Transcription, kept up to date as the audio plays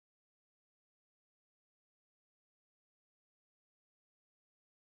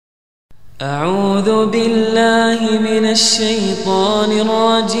أعوذ بالله من الشيطان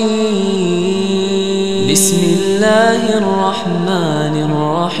الرجيم بسم الله الرحمن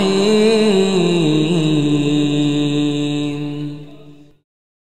الرحيم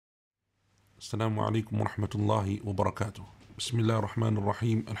السلام عليكم ورحمة الله وبركاته. بسم الله الرحمن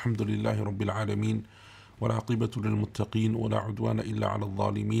الرحيم. الحمد لله رب العالمين والعاقبة للمتقين ولا عدوان إلا على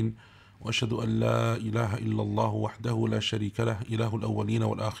الظالمين، وأشهد أن لا إله إلا الله وحده لا شريك له إله الأولين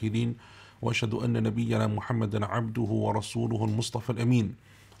والآخرين، وأشهد أن نبينا محمدا عبده ورسوله المصطفى الأمين.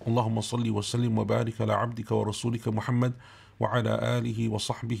 اللهم صل وسلم وبارك على عبدك ورسولك محمد وعلى آله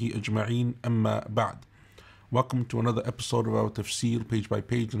وصحبه أجمعين. أما بعد. Welcome to another episode of our Tafseer, page by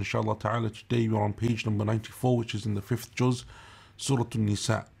page. Inshallah ta'ala, today we're on page number 94, which is in the 5th juz, Surah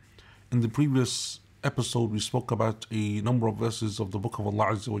An-Nisa. In the previous episode, we spoke about a number of verses of the book of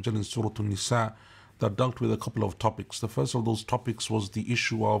Allah Azza wa Jalla in Surah An-Nisa that dealt with a couple of topics. The first of those topics was the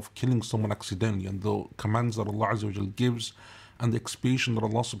issue of killing someone accidentally and the commands that Allah Azza wa Jalla gives and the expiation that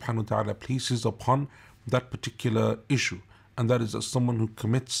Allah subhanahu wa ta'ala places upon that particular issue. And that is that someone who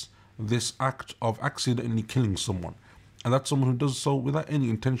commits this act of accidentally killing someone, and that's someone who does so without any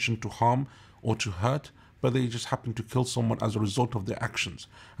intention to harm or to hurt, but they just happen to kill someone as a result of their actions.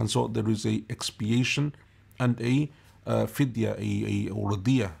 And so there is a expiation and a fidya, or a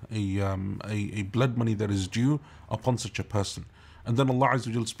diya, a blood money that is due upon such a person. And then Allah Azza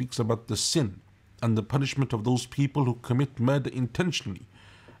wa Jal speaks about the sin and the punishment of those people who commit murder intentionally,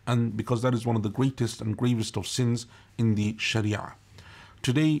 and because that is one of the greatest and gravest of sins in the Sharia.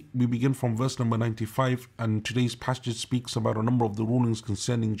 Today we begin from verse number 95, and today's passage speaks about a number of the rulings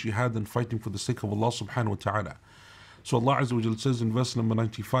concerning jihad and fighting for the sake of Allah subhanahu wa ta'ala. So Allah Azza wa Jal says in verse number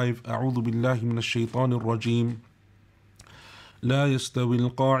 95, أعوذ بالله من الشيطان الرجيم لا يستوي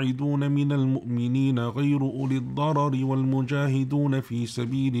القاعدون من المؤمنين غير أولي الضرر والمجاهدون في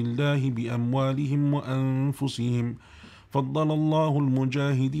سبيل الله بأموالهم وأنفسهم فضل الله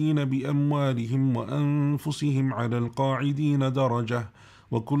المجاهدين بأموالهم وأنفسهم على القاعدين درجة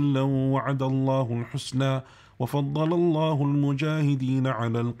وكلا وعد الله الحسنى وفضل الله المجاهدين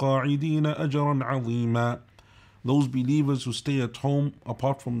على القاعدين أجرا عظيما. Those believers who stay at home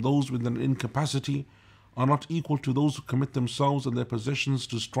apart from those with an incapacity are not equal to those who commit themselves and their possessions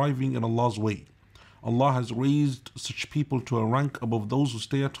to striving in Allah's way. Allah has raised such people to a rank above those who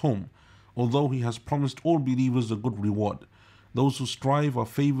stay at home, although He has promised all believers a good reward. Those who strive are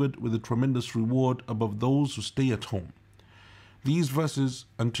favored with a tremendous reward above those who stay at home. These verses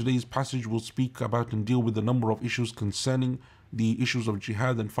and today's passage will speak about and deal with a number of issues concerning the issues of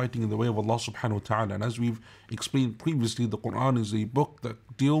jihad and fighting in the way of Allah subhanahu wa ta'ala. And as we've explained previously, the Qur'an is a book that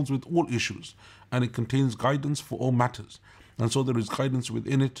deals with all issues, and it contains guidance for all matters. And so there is guidance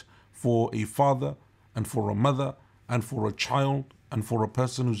within it for a father and for a mother and for a child and for a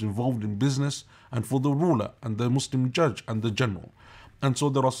person who's involved in business and for the ruler and the Muslim judge and the general. And so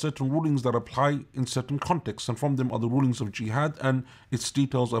there are certain rulings that apply in certain contexts, and from them are the rulings of jihad, and its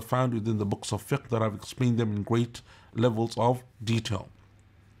details are found within the books of fiqh that I've explained them in great levels of detail.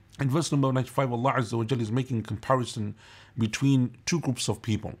 In verse number 95, Allah Azza wa Jalla is making a comparison between two groups of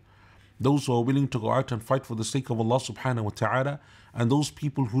people: those who are willing to go out and fight for the sake of Allah subhanahu wa ta'ala, and those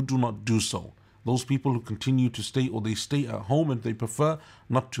people who do not do so. Those people who continue to stay, or they stay at home and they prefer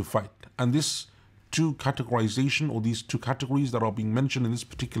not to fight. And this two categorization, or these two categories that are being mentioned in this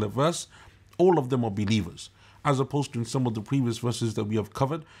particular verse, all of them are believers, as opposed to in some of the previous verses that we have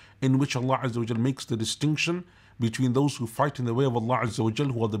covered, in which Allah Azza wa Jal makes the distinction between those who fight in the way of Allah Azza wa Jal,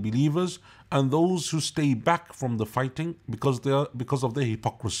 who are the believers, and those who stay back from the fighting because of their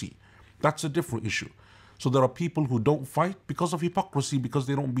hypocrisy. That's a different issue. So there are people who don't fight because of hypocrisy, because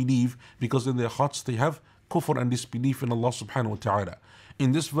they don't believe, because in their hearts they have kufr and disbelief in Allah subhanahu wa ta'ala.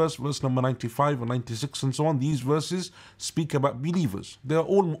 In this verse, verse number 95 and 96 and so on, these verses speak about believers. They are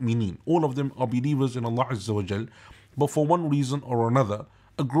all mu'mineen. All of them are believers in Allah Azza wa Jal. But for one reason or another,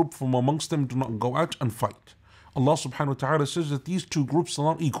 a group from amongst them do not go out and fight. Allah subhanahu wa ta'ala says that these two groups are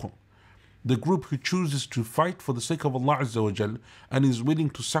not equal. The group who chooses to fight for the sake of Allah Azza wa Jal and is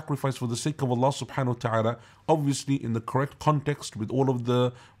willing to sacrifice for the sake of Allah subhanahu wa ta'ala, obviously in the correct context, with all of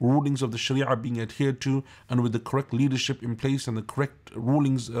the rulings of the Sharia being adhered to, and with the correct leadership in place and the correct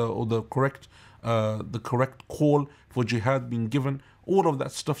rulings or the correct call for jihad being given, all of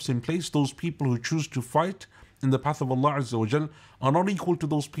that stuff's in place. Those people who choose to fight in the path of Allah Azza wa Jal are not equal to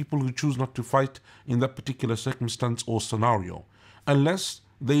those people who choose not to fight in that particular circumstance or scenario, unless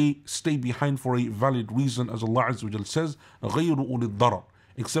they stay behind for a valid reason, as Allah Azza wa Jal says, غَيْرُ أُولِي الضَّرَرِ,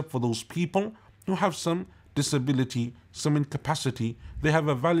 except for those people who have some disability, some incapacity. They have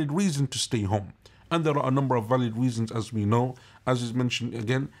a valid reason to stay home. And there are a number of valid reasons, as we know, as is mentioned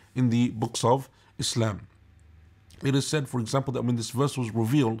again in the books of Islam. It is said, for example, that when this verse was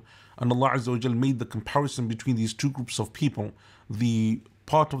revealed and Allah Azza wa Jal made the comparison between these two groups of people, the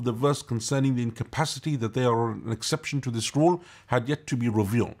part of the verse concerning the incapacity, that they are an exception to this rule, had yet to be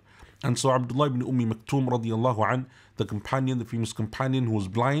revealed. And so Abdullah ibn Maktoum radiallahu an, the companion, the famous companion who was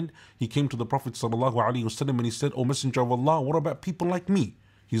blind, he came to the Prophet sallallahu alaihi wasallam and he said, "O Messenger of Allah, what about people like me?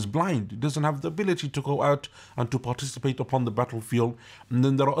 He's blind, he doesn't have the ability to go out and to participate upon the battlefield. And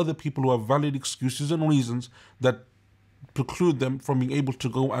then there are other people who have valid excuses and reasons that preclude them from being able to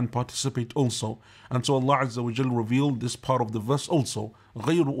go and participate also." And so Allah Azza wa Jal revealed this part of the verse also,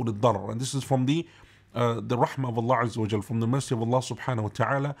 غَيْرُ أُولِي الضَّرَرِ. And this is from the rahmah of Allah Azza wa Jal, from the mercy of Allah subhanahu wa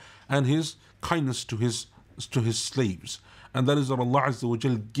ta'ala and His kindness to His slaves. And that is that Allah Azza wa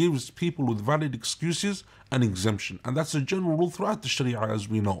Jal gives people with valid excuses an exemption. And that's a general rule throughout the Sharia, as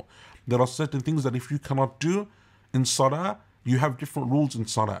we know. There are certain things that if you cannot do in Salah, you have different rules in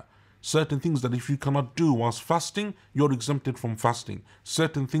Salah. Certain things that if you cannot do whilst fasting, you're exempted from fasting.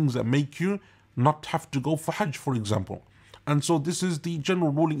 Certain things that make you not have to go for Hajj, for example. And so this is the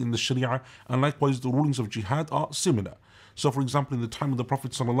general ruling in the Sharia, and likewise the rulings of jihad are similar. So for example, in the time of the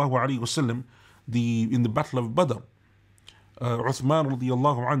Prophet sallallahu alaihi wasallam, in the Battle of Badr, Uthman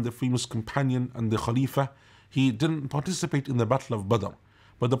radiallahu anhu, the famous companion and the Khalifa, he didn't participate in the Battle of Badr.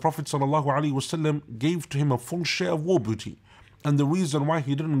 But the Prophet sallallahu alaihi wasallam gave to him a full share of war booty. And the reason why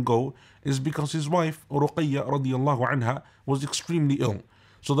he didn't go is because his wife, Ruqayya radiallahu anha, was extremely ill.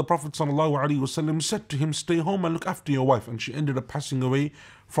 So the Prophet ﷺ said to him, "Stay home and look after your wife." And she ended up passing away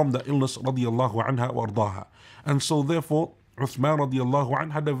from the illness radiallahu anha wa ardaha. And so therefore, Uthman radiallahu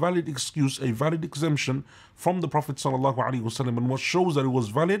anha had a valid excuse, a valid exemption from the Prophet ﷺ. And what shows that it was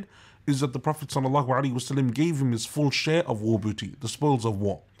valid is that the Prophet ﷺ gave him his full share of war booty, the spoils of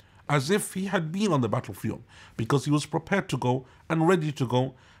war, as if he had been on the battlefield, because he was prepared to go and ready to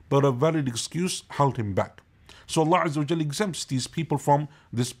go, but a valid excuse held him back. So Allah Azza wa Jalla exempts these people from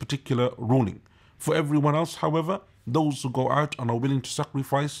this particular ruling. For everyone else, however, those who go out and are willing to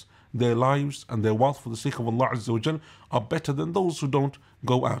sacrifice their lives and their wealth for the sake of Allah Azza wa Jalla are better than those who don't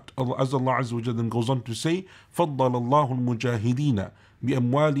go out. As Allah Azza wa Jalla then goes on to say, فَضَّلَ اللَّهُ الْمُجَاهِدِينَ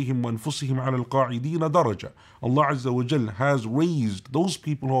بِأَمْوَالِهِمْ وَأَنفُسِهِمْ عَلَى الْقَاعِدِينَ دَرَجَةً. Allah Azza wa Jalla has raised those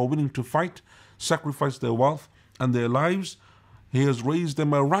people who are willing to fight, sacrifice their wealth and their lives. He has raised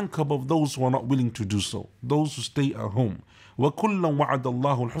them a rank above those who are not willing to do so, those who stay at home. وَكُلًّا وَعَدَ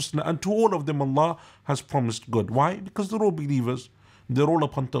اللَّهُ الْحُسْنَى. And to all of them Allah has promised good. Why? Because they're all believers. They're all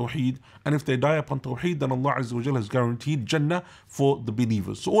upon Tawheed. And if they die upon Tawheed, then Allah Azza wa Jalla has guaranteed Jannah for the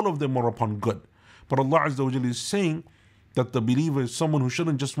believers. So all of them are upon good. But Allah Azza wa Jalla is saying that the believer is someone who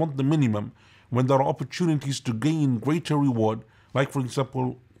shouldn't just want the minimum when there are opportunities to gain greater reward, like for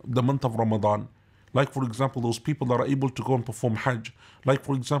example, the month of Ramadan. Like for example, those people that are able to go and perform Hajj. Like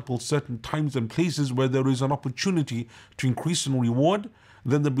for example, certain times and places where there is an opportunity to increase in reward,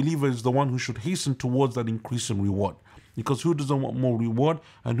 then the believer is the one who should hasten towards that increase in reward. Because who doesn't want more reward,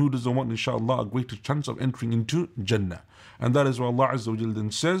 and who doesn't want, inshallah, a greater chance of entering into Jannah? And that is why Allah Azza wa Jalla then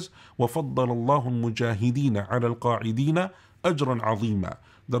says, وَفَضَّلَ اللَّهُ الْمُجَاهِدِينَ عَلَى الْقَاعِدِينَ أَجْرًا عَظِيمًا.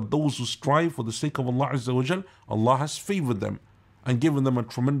 That those who strive for the sake of Allah Azza wa Jalla, Allah has favored them and given them a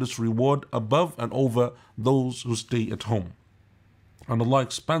tremendous reward above and over those who stay at home. And Allah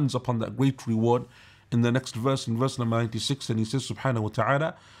expands upon that great reward in the next verse, in verse number 96, and He says subhanahu wa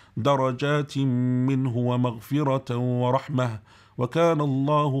ta'ala, دَرَجَاتٍ مِّنْهُ وَمَغْفِرَةً وَرَحْمَةً وَكَانَ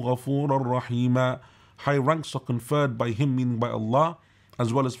اللَّهُ غَفُورًا رَحِيمًا. High ranks are conferred by Him, meaning by Allah,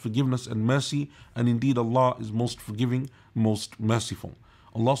 as well as forgiveness and mercy, and indeed Allah is most forgiving, most merciful.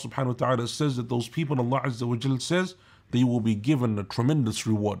 Allah subhanahu wa ta'ala says that those people, Allah Azza wa Jalla says, they will be given a tremendous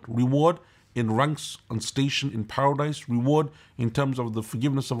reward. Reward in ranks and station in paradise. Reward in terms of the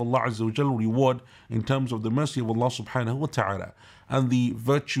forgiveness of Allah Azza wa Jalla. Reward in terms of the mercy of Allah subhanahu wa ta'ala. And the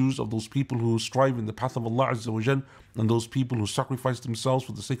virtues of those people who strive in the path of Allah Azza wa Jalla, and those people who sacrifice themselves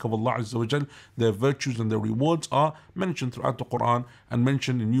for the sake of Allah Azza wa Jalla, their virtues and their rewards are mentioned throughout the Qur'an and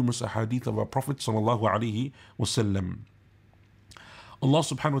mentioned in numerous ahadith of our Prophet sallallahu alaihi wasallam. Allah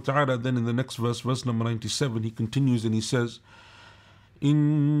subhanahu wa ta'ala then in the next verse, verse number 97, He continues and He says,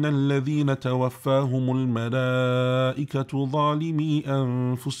 إِنَّ الَّذِينَ تَوَفَّاهُمُ الْمَلَائِكَةُ ظَالِمِي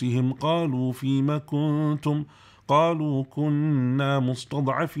أَنفُسِهِمْ قَالُوا فِيمَ كُنْتُمْ قالوا كنا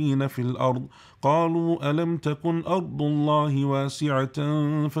مستضعفين في الأرض قالوا ألم تكن أرض الله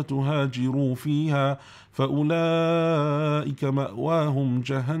واسعة فتهاجروا فيها فأولئك مأواهم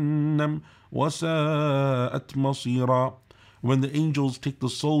جهنم وساءت مصيرا. When the angels take the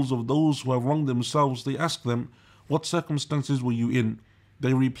souls of those who have wronged themselves, they ask them, what circumstances were you in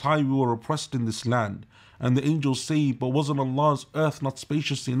They reply, we were oppressed in this land. And the angels say, but wasn't Allah's earth not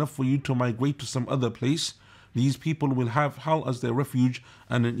spacious enough for you to migrate to some other place? These people will have hell as their refuge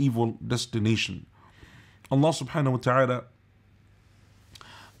and an evil destination. Allah subhanahu wa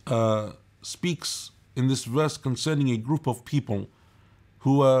ta'ala speaks in this verse concerning a group of people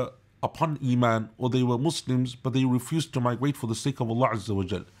who were upon Iman, or they were Muslims, but they refused to migrate for the sake of Allah Azza wa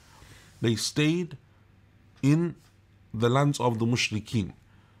Jal. They stayed in the lands of the mushrikeen,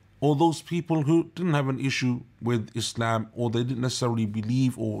 or those people who didn't have an issue with Islam, or they didn't necessarily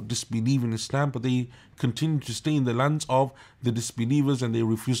believe or disbelieve in Islam, but they continued to stay in the lands of the disbelievers and they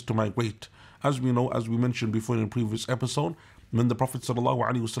refused to migrate. As we know, as we mentioned before in a previous episode, when the Prophet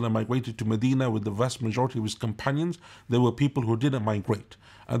ﷺ migrated to Medina with the vast majority of his companions, there were people who didn't migrate.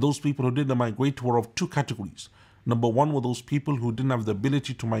 And those people who didn't migrate were of two categories. Number one were those people who didn't have the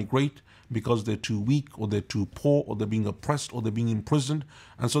ability to migrate because they're too weak, or they're too poor, or they're being oppressed, or they're being imprisoned,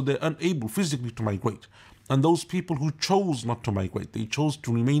 and so they're unable physically to migrate. And those people who chose not to migrate, they chose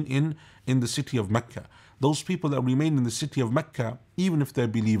to remain in the city of Mecca. Those people that remain in the city of Mecca, even if they're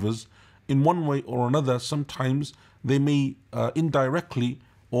believers, in one way or another, sometimes they may indirectly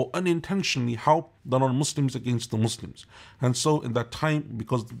or unintentionally help the non-Muslims against the Muslims. And so in that time,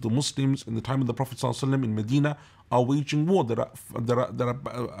 because the Muslims in the time of the Prophet ﷺ in Medina are waging war, that are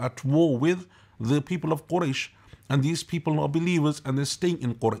at war with the people of Quraysh, and these people are believers and they're staying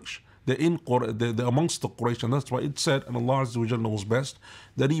in Quraysh. They're amongst the Quraysh, and that's why it said, and Allah Azza wa Jalla knows best,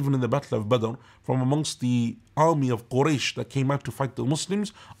 that even in the Battle of Badr, from amongst the army of Quraysh that came out to fight the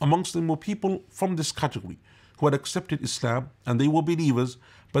Muslims, amongst them were people from this category who had accepted Islam, and they were believers,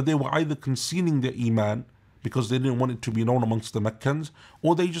 but they were either concealing their Iman because they didn't want it to be known amongst the Meccans,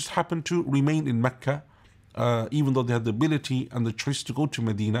 or they just happened to remain in Mecca, even though they had the ability and the choice to go to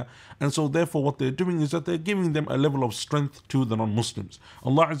Medina. And so therefore what they're doing is that they're giving them a level of strength to the non-Muslims.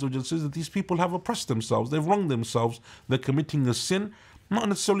 Allah Azza wa Jalla says that these people have oppressed themselves, they've wronged themselves, they're committing a sin, not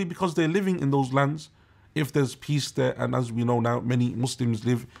necessarily because they're living in those lands. If there's peace there, and as we know now, many Muslims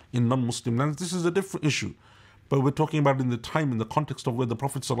live in non-Muslim lands, this is a different issue. But we're talking about in the time, in the context of where the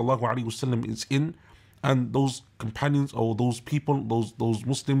Prophet ﷺ is in, and those companions or those people, those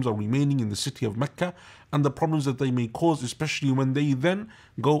Muslims are remaining in the city of Mecca, and the problems that they may cause, especially when they then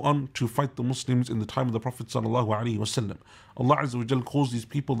go on to fight the Muslims in the time of the Prophet ﷺ. Allah Azza wa Jal calls these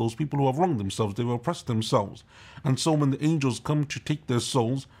people, those people who have wronged themselves, they've oppressed themselves. And so when the angels come to take their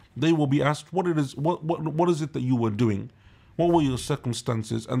souls, they will be asked, what is it that you were doing? What were your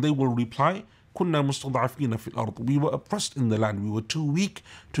circumstances? And they will reply, كنا مستضعفين في الأرض. We were oppressed in the land. We were too weak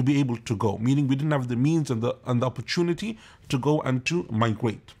to be able to go, meaning we didn't have the means and the opportunity to go and to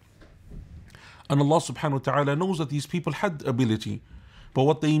migrate. And Allah subhanahu wa ta'ala knows that these people had ability, but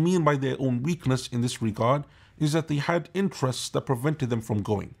what they mean by their own weakness in this regard is that they had interests that prevented them from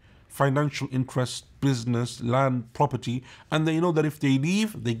going. Financial interests, business, land, property, and they know that if they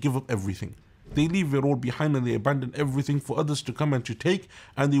leave, they give up everything. They leave it all behind and they abandon everything for others to come and to take,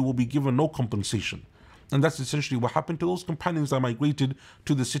 and they will be given no compensation. And that's essentially what happened to those companions that migrated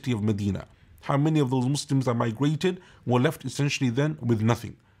to the city of Medina. How many of those Muslims that migrated were left essentially then with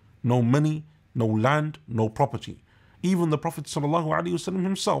nothing? No money, no land, no property. Even the Prophet ﷺ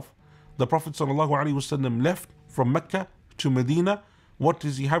himself, the Prophet ﷺ left from Mecca to Medina. What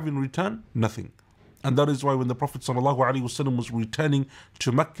does he have in return? Nothing. And that is why when the Prophet ﷺ was returning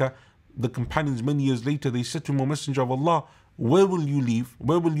to Mecca, the companions many years later, they said to him, O Messenger of Allah, where will you leave?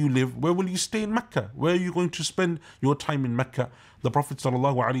 Where will you live? Where will you stay in Mecca? Where are you going to spend your time in Mecca? The Prophet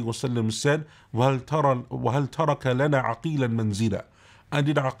ﷺ said, وَهَلْ تَرَكَ لَنَا عَقِيلًا مَنْزِلًا. And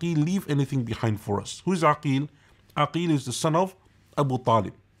did Aqil leave anything behind for us? Who is Aqil? Aqil is the son of Abu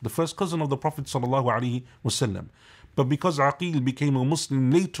Talib, the first cousin of the Prophet ﷺ. But because Aqil became a Muslim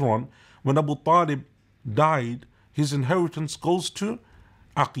later on, when Abu Talib died, his inheritance goes to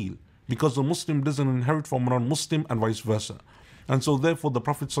Aqil, because the Muslim doesn't inherit from a non-Muslim and vice versa. And so therefore the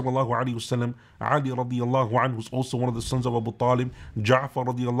Prophet ﷺ, Ali radiallahu anhu, who's also one of the sons of Abu Talib, Ja'far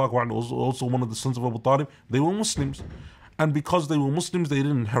radiallahu anhu, also one of the sons of Abu Talib, they were Muslims. And because they were Muslims, they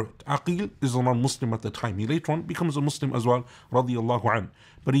didn't inherit. Aqil is a non-Muslim at the time. He later on becomes a Muslim as well, radiallahu anhu.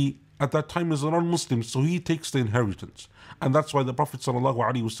 But he at that time is a non-Muslim, so he takes the inheritance. And that's why the Prophet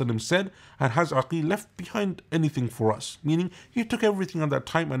ﷺ said, and has Aqil left behind anything for us? Meaning, he took everything at that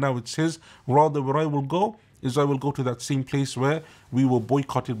time, and now it says, rather where I will go is I will go to that same place where we were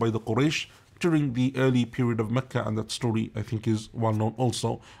boycotted by the Quraysh during the early period of Mecca, and that story I think is well known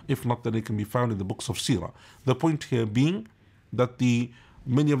also, if not that it can be found in the books of Seerah. The point here being that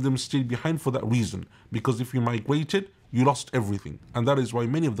many of them stayed behind for that reason, because if you migrated, you lost everything. And that is why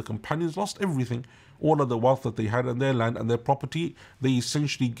many of the companions lost everything. All of the wealth that they had and their land and their property, they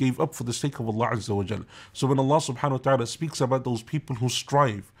essentially gave up for the sake of Allah Azza wa Jal. So when Allah subhanahu wa ta'ala speaks about those people who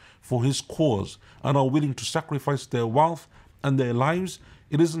strive for His cause and are willing to sacrifice their wealth and their lives,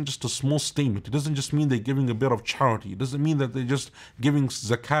 it isn't just a small statement. It doesn't just mean they're giving a bit of charity. It doesn't mean that they're just giving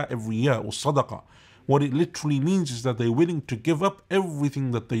zakah every year or sadaqah. What it literally means is that they're willing to give up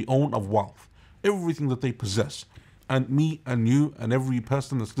everything that they own of wealth, everything that they possess. And me and you and every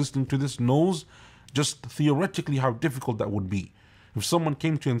person that's listening to this knows just theoretically how difficult that would be. If someone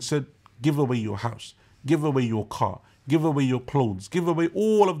came to you and said, give away your house, give away your car, give away your clothes, give away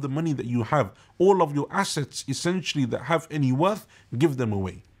all of the money that you have, all of your assets essentially that have any worth, give them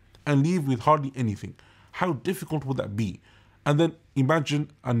away and leave with hardly anything. How difficult would that be? And then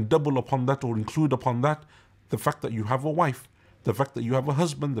imagine and double upon that or include upon that the fact that you have a wife, the fact that you have a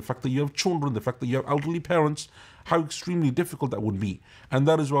husband, the fact that you have children, the fact that you have elderly parents, how extremely difficult that would be. And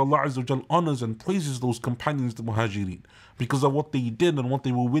that is why Allah Azza wa Jal honors and praises those companions, the Muhajirin, because of what they did and what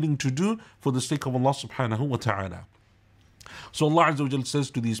they were willing to do for the sake of Allah subhanahu wa ta'ala. So Allah Azza wa Jal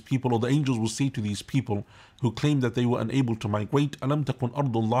says to these people, or the angels will say to these people who claim that they were unable to migrate, أَلَمْ تَكُنْ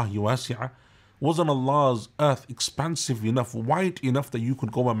أَرْضُ اللَّهِ وَاسِعَةً. Wasn't Allah's earth expansive enough, wide enough that you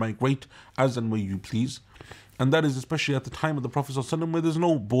could go and migrate as and where you please? And that is especially at the time of the Prophet ﷺ, where there's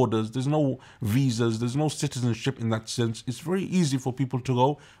no borders, there's no visas, there's no citizenship in that sense. It's very easy for people to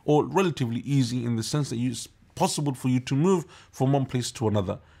go, or relatively easy in the sense that it's possible for you to move from one place to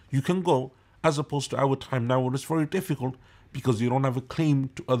another. You can go, as opposed to our time now where it's very difficult because you don't have a claim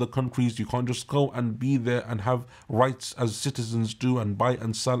to other countries. You can't just go and be there and have rights as citizens do and buy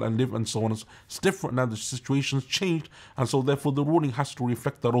and sell and live and so on. It's different now. The situation's changed, and so therefore the ruling has to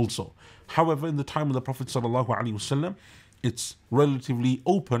reflect that also. However, in the time of the Prophet ﷺ, it's relatively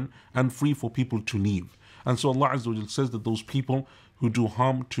open and free for people to leave. And so Allah Azza wa Jal says that those people who do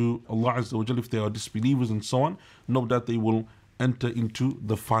harm to Allah Azza wa Jal, if they are disbelievers and so on, know that they will enter into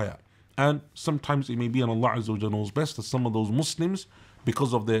the fire. And sometimes it may be, and Allah Azza wa Jal knows best, that some of those Muslims,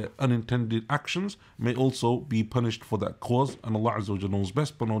 because of their unintended actions, may also be punished for that cause. And Allah Azza wa Jal knows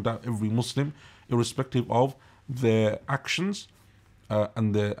best, but no doubt every Muslim, irrespective of their actions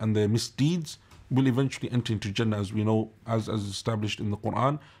and their misdeeds, will eventually enter into Jannah, as we know, as established in the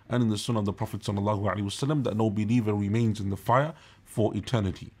Qur'an and in the Sunnah of the Prophet ﷺ, that no believer remains in the fire for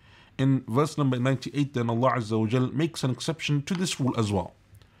eternity. In verse number 98, then Allah Azza wa Jal makes an exception to this rule as well.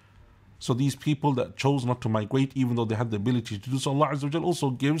 So these people that chose not to migrate, even though they had the ability to do so, Allah Azza wa Jal also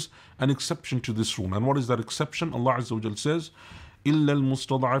gives an exception to this rule. And what is that exception? Allah Azza wa Jal says, إلا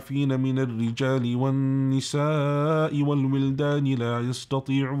المستضعفين من الرجال والنساء والولدان لا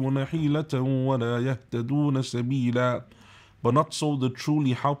يستطيعون حيلة ولا يهتدون سبيلا. But not so the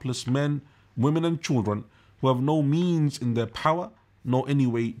truly helpless men, women and children who have no means in their power nor any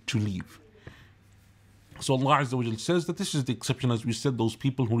way to leave. So Allah Azza wa Jal says that this is the exception, as we said, those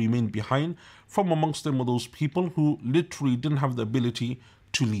people who remained behind. From amongst them were those people who literally didn't have the ability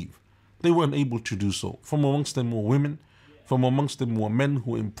to leave. They weren't able to do so. From amongst them were women. From amongst them were men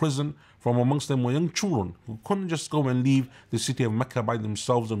who were in prison. From amongst them were young children who couldn't just go and leave the city of Mecca by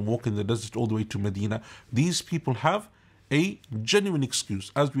themselves and walk in the desert all the way to Medina. These people have a genuine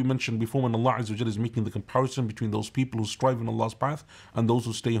excuse. As we mentioned before, when Allah Azza wa Jal is making the comparison between those people who strive in Allah's path and those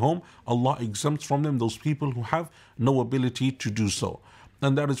who stay home, Allah exempts from them those people who have no ability to do so.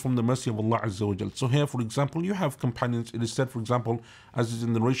 And that is from the mercy of Allah Azza wa Jal. So here, for example, you have companions. It is said, for example, as is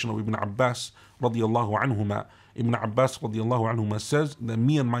in the narration of Ibn Abbas radiyallahu anhuma, Ibn Abbas radiyallahu anhuma says that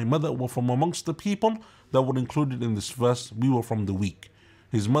me and my mother were from amongst the people that were included in this verse. We were from the weak.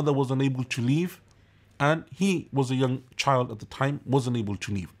 His mother was unable to leave, and he was a young child at the time, wasn't able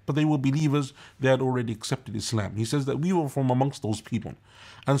to leave. But they were believers, they had already accepted Islam. He says that we were from amongst those people.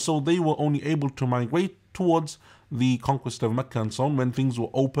 And so they were only able to migrate towards the conquest of Mecca and so on when things were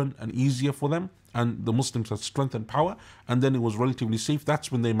open and easier for them and the Muslims had strength and power, and then it was relatively safe.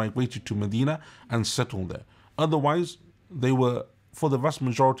 That's when they migrated to Medina and settled there. Otherwise, they were, for the vast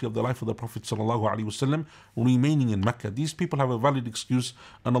majority of the life of the Prophet ﷺ, remaining in Mecca. These people have a valid excuse,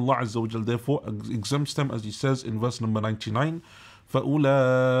 and Allah Azza wa Jal therefore exempts them, as He says in verse number 99,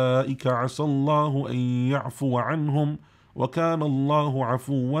 فَأُولَٰئِكَ عَسَى اللَّهُ أَن يَعْفُوَ عَنْهُمْ وَكَانَ اللَّهُ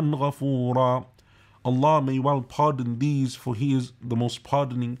عَفُوًّا غَفُورًا. Allah may well pardon these, for He is the most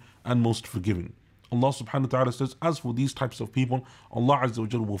pardoning and most forgiving. Allah subhanahu wa ta'ala says, as for these types of people, Allah Azza wa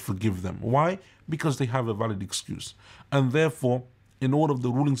Jal will forgive them. Why? Because they have a valid excuse. And therefore, in all of the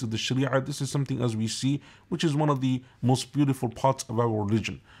rulings of the Sharia, this is something, as we see, which is one of the most beautiful parts of our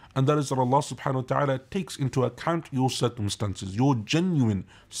religion. And that is that Allah subhanahu wa ta'ala takes into account your circumstances, your genuine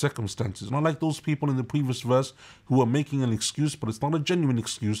circumstances. Not like those people in the previous verse who are making an excuse, but it's not a genuine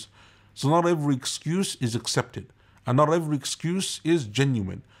excuse. So not every excuse is accepted. And not every excuse is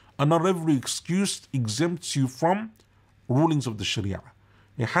genuine. And not every excuse exempts you from rulings of the Sharia.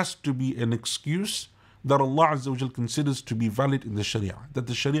 It has to be an excuse that Allah Azza wa Jal considers to be valid in the Sharia, that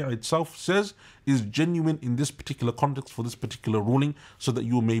the Sharia itself says is genuine in this particular context for this particular ruling, so that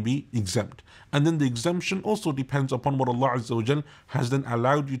you may be exempt. And then the exemption also depends upon what Allah Azza wa Jal has then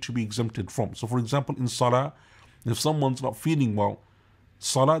allowed you to be exempted from. So for example, in Salah, if someone's not feeling well,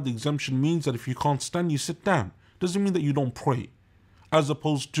 Salah, the exemption means that if you can't stand, you sit down. Doesn't mean that you don't pray. As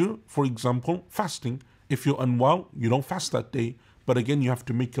opposed to, for example, fasting. If you're unwell, you don't fast that day. But again, you have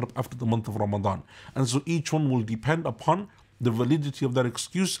to make it up after the month of Ramadan. And so each one will depend upon the validity of that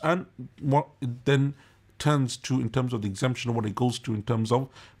excuse and what it then turns to in terms of the exemption, and what it goes to in terms of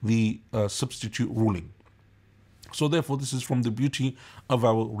the substitute ruling. So therefore, this is from the beauty of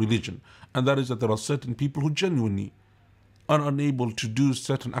our religion. And that is that there are certain people who genuinely are unable to do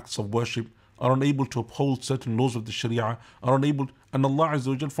certain acts of worship, are unable to uphold certain laws of the Sharia, are unable, and Allah Azza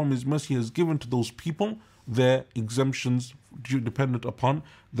wa Jal from His mercy has given to those people their exemptions dependent upon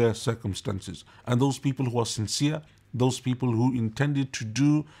their circumstances. And those people who are sincere, those people who intended to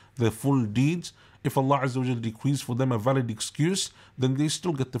do their full deeds, if Allah Azza wa Jal decrees for them a valid excuse, then they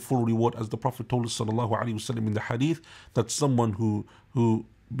still get the full reward, as the Prophet told us sallallahu alaihi wasallam in the hadith, that someone who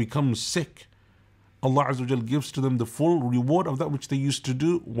becomes sick, Allah Azza wa Jal gives to them the full reward of that which they used to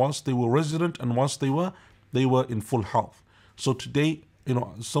do whilst they were resident and whilst they were in full health. So today,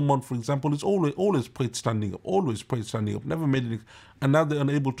 someone, for example, is always prayed standing up, never made it, and now they're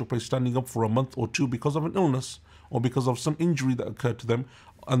unable to pray standing up for a month or two because of an illness or because of some injury that occurred to them,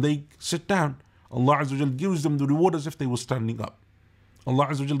 and they sit down. Allah Azza wa Jal gives them the reward as if they were standing up. Allah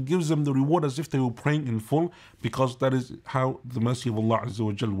Azza wa Jal gives them the reward as if they were praying in full, because that is how the mercy of Allah Azza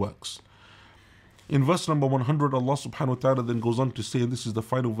wa Jal works. In verse number 100, Allah subhanahu wa ta'ala then goes on to say, and this is the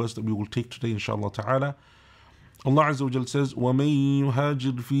final verse that we will take today, inshallah ta'ala. Allah Azza wa Jal says, وَمَن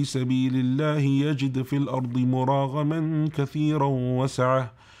يُهَاجِرْ فِي سَبِيلِ اللَّهِ يَجِدْ فِي الْأَرْضِ مُرَاغَمًا كَثِيرًا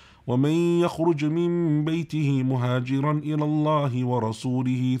وَسَعَةً وَمَن يَخْرُجْ مِن بَيْتِهِ مُهَاجِرًا إِلَى اللَّهِ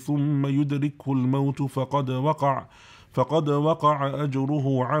وَرَسُولِهِ ثُمَّ يُدْرِكْهُ الْمَوْتُ فَقَدْ وَقَعَ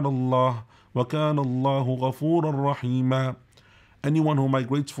أَجْرُهُ عَلَى اللَّهِ وَكَانَ اللَّهُ غَفُورًا رَحِيمًا. Anyone who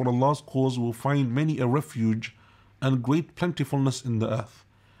migrates for Allah's cause will find many a refuge and great plentifulness in the earth.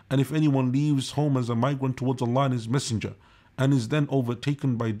 And if anyone leaves home as a migrant towards Allah and His Messenger, and is then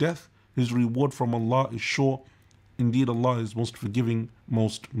overtaken by death, his reward from Allah is sure. Indeed, Allah is most forgiving,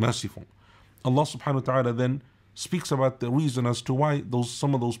 most merciful. Allah subhanahu wa ta'ala then speaks about the reason as to why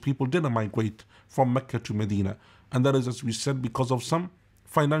some of those people didn't migrate from Mecca to Medina. And that is, as we said, because of some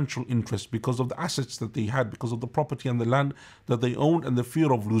financial interest, because of the assets that they had, because of the property and the land that they owned, and the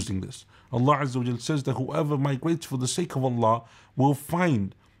fear of losing this. Allah Azza wa Jal says that whoever migrates for the sake of Allah will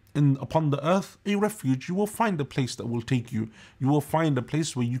find upon the earth a refuge. You will find a place that will take you. You will find a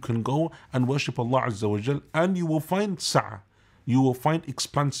place where you can go and worship Allah Azza wa Jal, and you will find sa'ah. You will find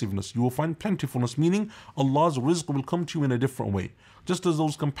expansiveness. You will find plentifulness, meaning Allah's rizq will come to you in a different way. Just as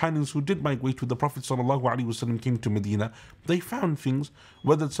those companions who did migrate with the Prophet ﷺ came to Medina, they found things,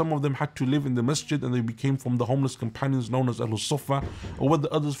 whether some of them had to live in the Masjid and they became from the homeless companions known as Ahlul Sufa, or whether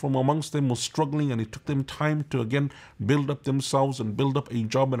others from amongst them were struggling and it took them time to again build up themselves and build up a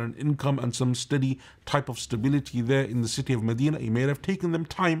job and an income and some steady type of stability there in the city of Medina. It may have taken them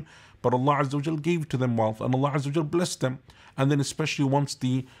time, but Allah Azza wa Jal gave to them wealth, and Allah Azza wa Jal blessed them. And then especially once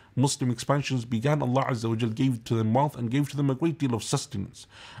the Muslim expansions began, Allah Azza wa Jal gave to them wealth and gave to them a great deal of sustenance.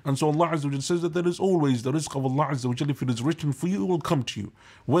 And so Allah Azza wa Jal says that there is always the rizq of Allah Azza wa Jal. If it is written for you, it will come to you,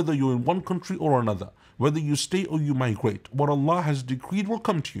 whether you're in one country or another, whether you stay or you migrate. What Allah has decreed will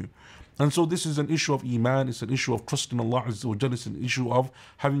come to you. And so this is an issue of iman, it's an issue of trust in Allah Azza wa Jal, it's an issue of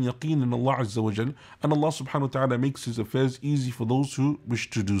having yaqeen in Allah Azza wa Jal. And Allah subhanahu wa ta'ala makes His affairs easy for those who wish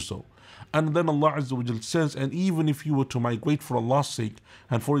to do so. And then Allah Azza wa Jal says, and even if you were to migrate for Allah's sake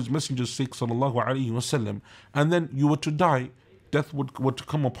and for His Messenger's sake sallallahu alayhi wasallam, and then you were to die, death were to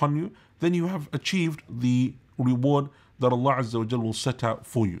come upon you, then you have achieved the reward that Allah Azza wa Jal will set out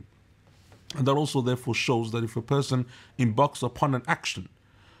for you. And that also therefore shows that if a person embarks upon an action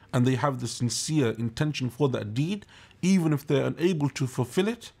and they have the sincere intention for that deed, even if they're unable to fulfill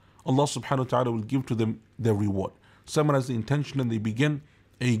it, Allah subhanahu wa ta'ala will give to them their reward. Someone has the intention and they begin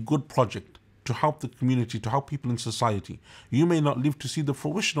a good project, to help the community, to help people in society. You may not live to see the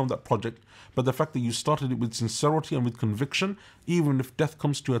fruition of that project, but the fact that you started it with sincerity and with conviction, even if death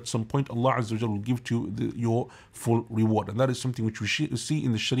comes to you at some point, Allah Azza wa Jalla will give to you your full reward. And that is something which we see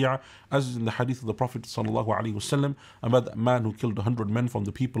in the Sharia, as is in the hadith of the Prophet sallallahu alaihi wasallam, about that man who killed 100 men from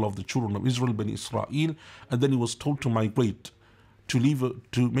the people of the children of Israel, Bani Israel, and then he was told to migrate, to leave,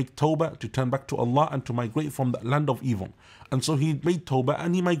 to make tawbah, to turn back to Allah, and to migrate from the land of evil. And so he made tawbah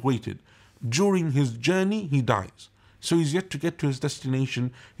and he migrated. During his journey, he dies. So he's yet to get to his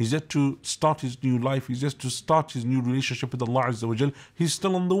destination. He's yet to start his new life. He's yet to start his new relationship with Allah Azza wa Jal. He's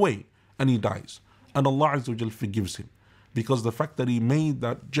still on the way, and he dies. And Allah Azza wa Jal forgives him, because the fact that he made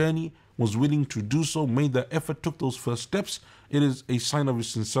that journey, was willing to do so, made the effort, took those first steps, it is a sign of his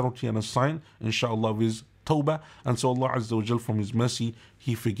sincerity and a sign, inshallah, of his tawbah. And so Allah Azza wa Jal, from his mercy,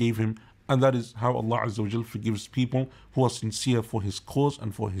 he forgave him. And that is how Allah Azza wa Jal forgives people who are sincere for his cause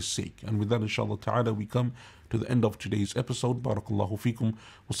and for his sake. And with that, inshallah ta'ala, we come to the end of today's episode. Barakallahu feekum.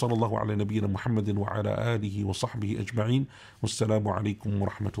 Wa sallallahu ala nabiyyina Muhammadin wa ala alihi wa sahbihi ajma'in. Wassalamu alaikum wa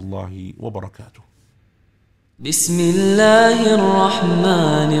rahmatullahi wa barakatuh. بسم الله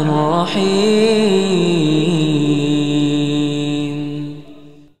الرحمن الرحيم